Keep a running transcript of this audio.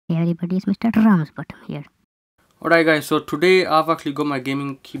Hey everybody, it's Mr. Ramsbottom here. Alright guys, so today I've actually got my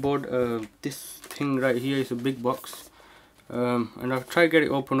gaming keyboard. This thing right here is a big box, and I've tried to get it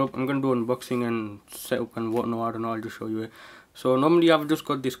open up. I'm gonna do unboxing and setup and whatnot. I don't know, I'll just show you it. So normally I've just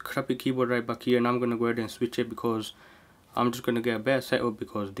got this crappy keyboard right back here, and I'm gonna go ahead and switch it because I'm just gonna get a better setup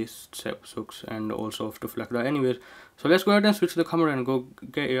because this setup sucks and also stuff like that. Anyways, so let's go ahead and switch the camera and go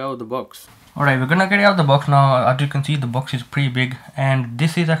get it out of the box. Alright, we're gonna get it out of the box now. As you can see, the box is pretty big, and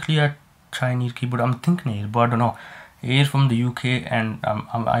this is actually a Chinese keyboard. I'm thinking it is, but I don't know. It is from the UK, and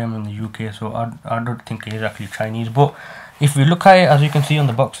I am in the UK, so I don't think it is actually Chinese. But if we look at it, as you can see on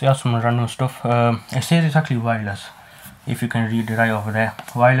the box, there's some random stuff. It says it's actually wireless. If you can read it right over there,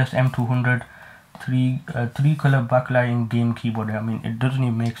 wireless M200, three color backlight game keyboard. I mean, it doesn't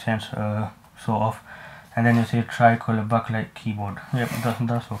even make sense, sort of. And then you say tricolor backlight keyboard. Yep,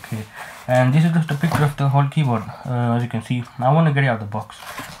 that's okay. And this is just a picture of the whole keyboard. As you can see, I want to get it out of the box,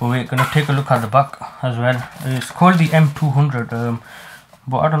 but we're gonna take a look at the back as well. It's called the M200,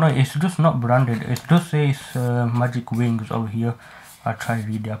 but I don't know, it's just not branded. It does say it's magic wings over here. I tried to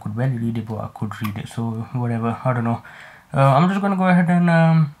read it, I could barely read it, but I could read it, so whatever, I don't know. I'm just gonna go ahead and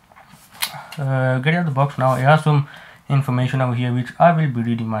get it out of the box now. It has some information over here which I will be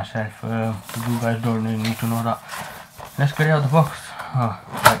reading myself. You guys don't really need to know that. Let's get it out of the box.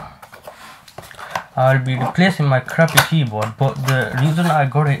 Right. I'll be replacing my crappy keyboard, but the reason I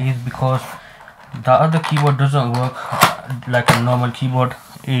got it is because the other keyboard doesn't work like a normal keyboard,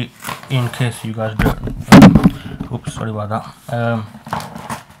 in case you guys don't. Oops, sorry about that.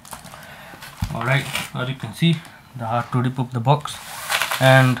 Alright, as you can see, I have to rip up the box,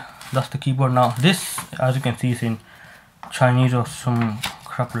 and that's the keyboard now. This, as you can see, is in Chinese or some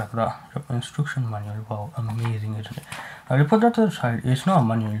crap like that. Instruction manual, wow, amazing, isn't it? I will put that to the side. It's not a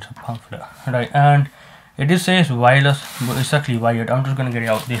manual, it's a pamphlet, right? And it is says wireless, but it's actually wired. I'm just gonna get it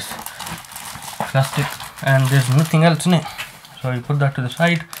out this plastic, and there's nothing else in it, so you put that to the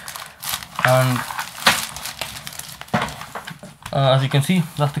side. And as you can see,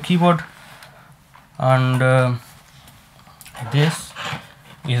 that's the keyboard, and this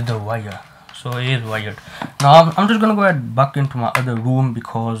is the wire. So it is wired. Now I'm just gonna go ahead back into my other room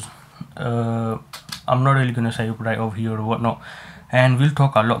because I'm not really gonna set up right over here or whatnot, and we'll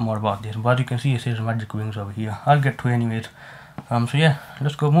talk a lot more about this. But as you can see, it says magic wings over here. I'll get to it anyways. So yeah,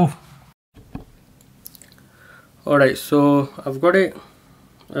 let's go move. Alright, so I've got it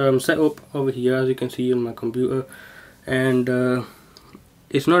set up over here, as you can see on my computer, and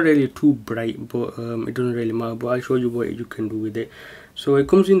it's not really too bright, but it doesn't really matter. But I'll show you what you can do with it. So it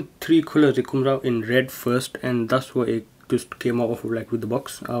comes in three colors. It comes out in red first, and that's what it just came out of, like with the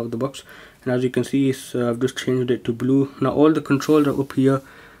box, out of the box. And as you can see, I've just changed it to blue. Now all the controls are up here,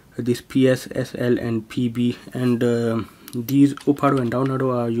 this PS, SL and PB, and these up arrow and down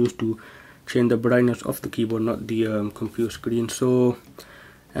arrow are used to change the brightness of the keyboard, not the computer screen. So,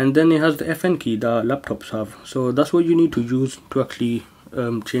 and then it has the FN key that laptops have. So that's what you need to use to actually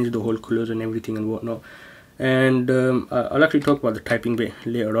change the whole colors and everything and whatnot. And I'll actually talk about the typing bit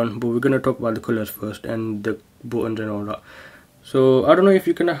later on, but we're gonna talk about the colors first and the buttons and all that. So I don't know if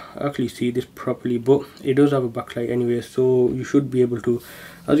you can actually see this properly, but it does have a backlight anyway, so you should be able to.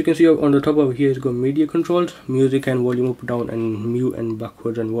 As you can see on the top over here, it's got media controls, music and volume up, down, and mute and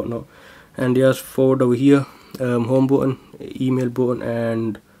backwards and whatnot. And there's forward over here, home button, email button,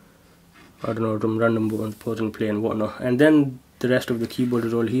 and I don't know, some random buttons, pause and play and whatnot. And then the rest of the keyboard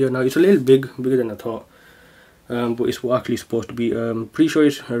is all here. Now it's a little bigger than I thought. But it's actually supposed to be. Pretty sure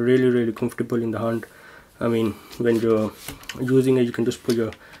it's really comfortable in the hand. I mean, when you're using it, you can just put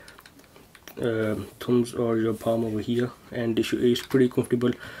your thumbs or your palm over here, and it's pretty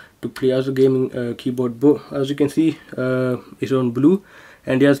comfortable to play as a gaming keyboard. But as you can see, it's on blue,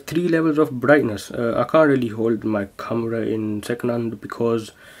 and there's 3 levels of brightness. I can't really hold my camera in second hand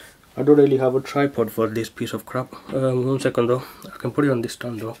because I don't really have a tripod for this piece of crap. 1 second though, I can put it on this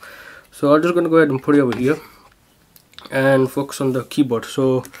stand though. So I'm just gonna go ahead and put it over here and focus on the keyboard.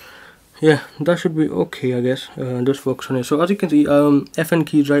 So yeah, that should be okay, I guess. Just focus on it. So as you can see, FN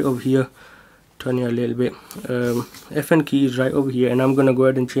key is right over here. Turn it a little bit. FN key is right over here, and I'm gonna go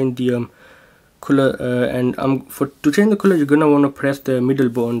ahead and change the color. And to change the color, you're gonna want to press the middle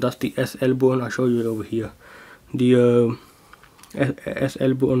button. That's the SL button. I'll show you over here. The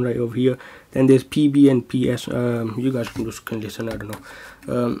SL button right over here. Then there's PB and PS. You guys can listen, I don't know.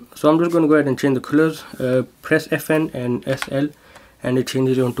 So I'm just gonna go ahead and change the colors. Press FN and SL, and it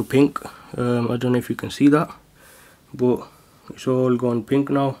changes it onto pink. I don't know if you can see that, but it's all gone pink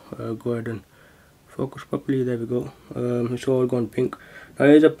now. Go ahead and focus properly. There we go. It's all gone pink. Now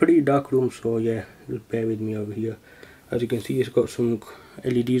it's a pretty dark room, so yeah, just bear with me over here. As you can see, it's got some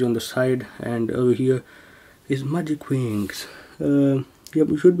LEDs on the side, and over here is magic wings. Yeah,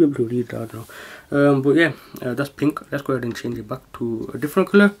 we should be able to read that now. But yeah, that's pink. Let's go ahead and change it back to a different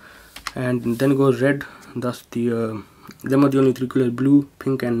color, and then goes red. That's the them are the only three colors: blue,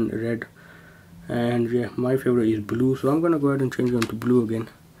 pink, and red. And yeah, my favorite is blue, so I'm gonna go ahead and change it on to blue again.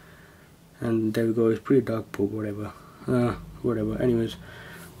 And there we go. It's pretty dark, but whatever. Whatever. Anyways,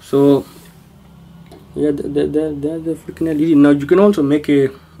 so yeah, the freaking LED. Now you can also make a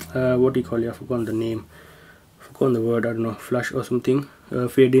what do you call it? I forgot the name. I forgot the word. I don't know, flash or something.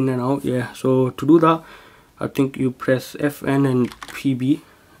 Fade in and out. Yeah. So to do that, I think you press FN and PB,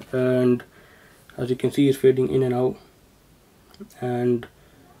 and as you can see, it's fading in and out. And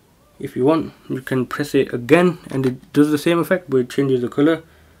if you want, you can press it again, and it does the same effect, but it changes the color.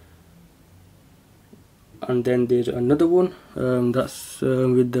 And then there's another one that's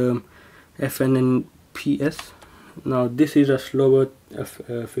with the FN and PS. Now this is a slower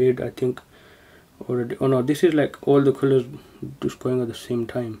fade, I think. Already, oh no, this is like all the colors just going at the same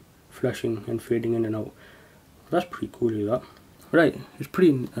time, flashing and fading in and out. That's pretty cool, is that? Right, it's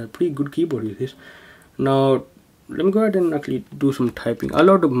pretty good keyboard is this. Now let me go ahead and actually do some typing. I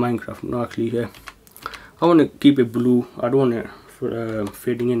load up Minecraft. No, actually, yeah, I want to keep it blue. I don't want it for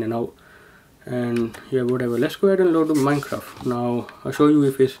fading in and out. And yeah, whatever. Let's go ahead and load up Minecraft. Now I'll show you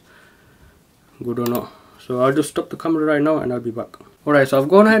if it's good or not. So I'll just stop the camera right now, and I'll be back. Alright, so I've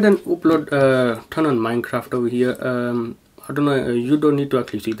gone ahead and upload turn on Minecraft over here. I don't know, you don't need to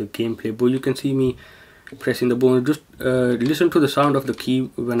actually see the gameplay, but you can see me pressing the button. Just listen to the sound of the key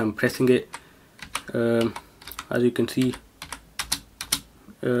when I'm pressing it. As you can see,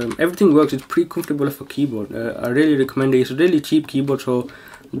 everything works. It's pretty comfortable for keyboard. I really recommend it. It's a really cheap keyboard, so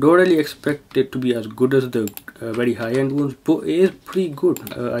don't really expect it to be as good as the very high-end ones, but it is pretty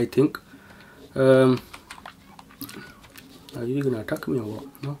good, I think. Are you gonna attack me or what?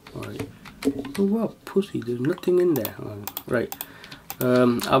 No? Alright. Oh wow, pussy, there's nothing in there. Right.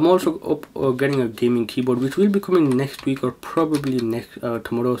 I'm also up getting a gaming keyboard, which will be coming next week, or probably next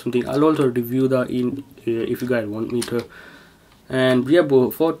tomorrow or something. I'll also review that in if you guys want me to. And yeah,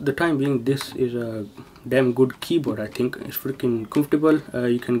 but for the time being, this is a damn good keyboard. I think it's freaking comfortable.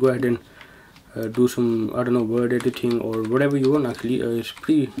 You can go ahead and do some, I don't know, word editing or whatever you want. Actually, it's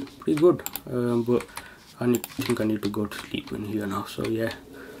pretty good. But I think I need to go to sleep in here now. So yeah,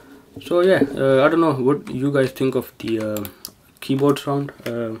 I don't know what you guys think of the keyboard sound.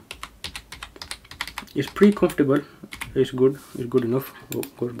 It's pretty comfortable. It's good enough. Oh,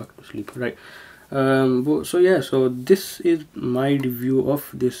 goes back to sleep, right? So yeah, so this is my review of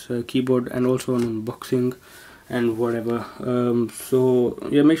this keyboard, and also an unboxing and whatever. So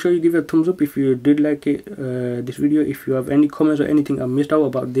yeah, make sure you give it a thumbs up if you did like it, this video. If you have any comments or anything I missed out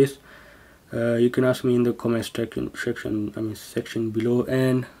about this, you can ask me in the comment section below,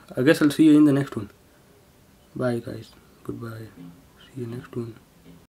 and I guess I'll see you in the next one. Bye guys, goodbye, see you next one.